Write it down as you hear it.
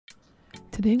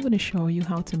Today I'm going to show you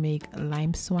how to make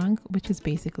lime swank, which is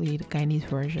basically the Guyanese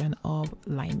version of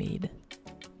limeade.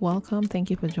 Welcome, thank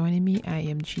you for joining me. I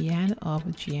am Jehan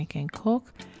of Jehan Can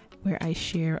Cook, where I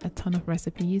share a ton of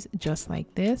recipes just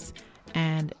like this,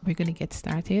 and we're going to get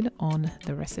started on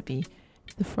the recipe.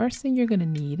 The first thing you're going to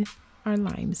need are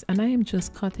limes, and I am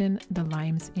just cutting the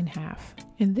limes in half.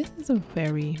 And this is a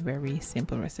very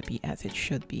simple recipe, as it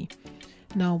should be.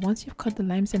 Now, once you've cut the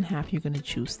limes in half, you're going to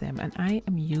juice them, and I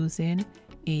am using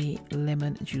a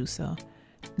lemon juicer.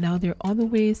 Now, there are other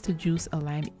ways to juice a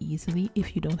lime easily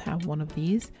if you don't have one of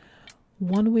these.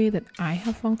 One way that I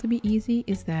have found to be easy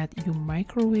is that you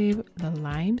microwave the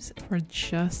limes for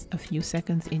just a few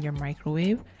seconds in your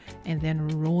microwave and then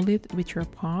roll it with your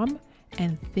palm,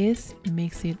 and this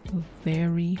makes it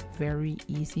very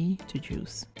easy to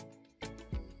juice.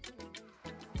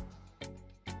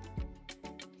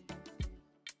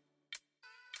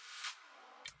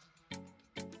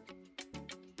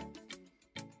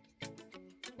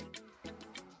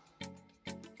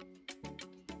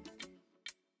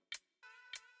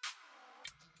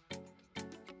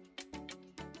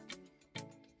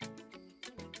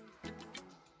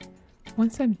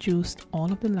 Once I've juiced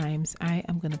all of the limes, I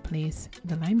am going to place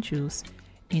the lime juice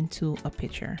into a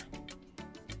pitcher.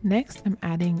 Next, I'm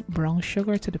adding brown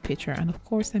sugar to the pitcher, and of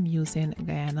course I'm using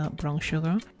Guyana brown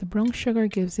sugar. The brown sugar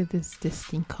gives it this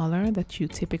distinct color that you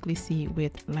typically see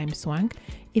with lime swank.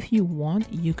 If you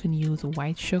want, you can use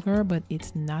white sugar, but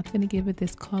it's not going to give it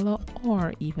this color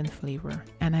or even flavor.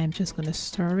 And I'm just going to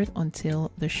stir it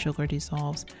until the sugar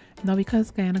dissolves. Now, because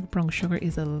Guyana brown sugar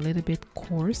is a little bit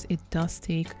coarse, it does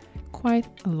take quite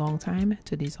a long time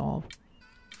to dissolve.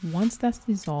 Once that's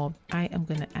dissolved, I am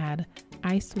going to add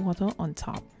ice water on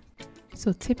top.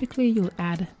 So typically you'll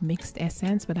add mixed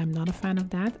essence, but I'm not a fan of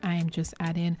that. I am just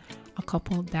adding a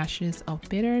couple dashes of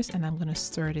bitters, and I'm going to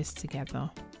stir this together.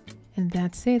 And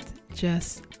that's it.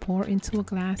 Just pour into a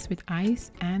glass with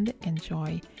ice and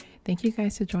enjoy. Thank you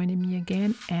guys for joining me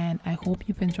again, and I hope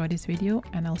you've enjoyed this video,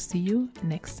 and I'll see you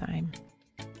next time.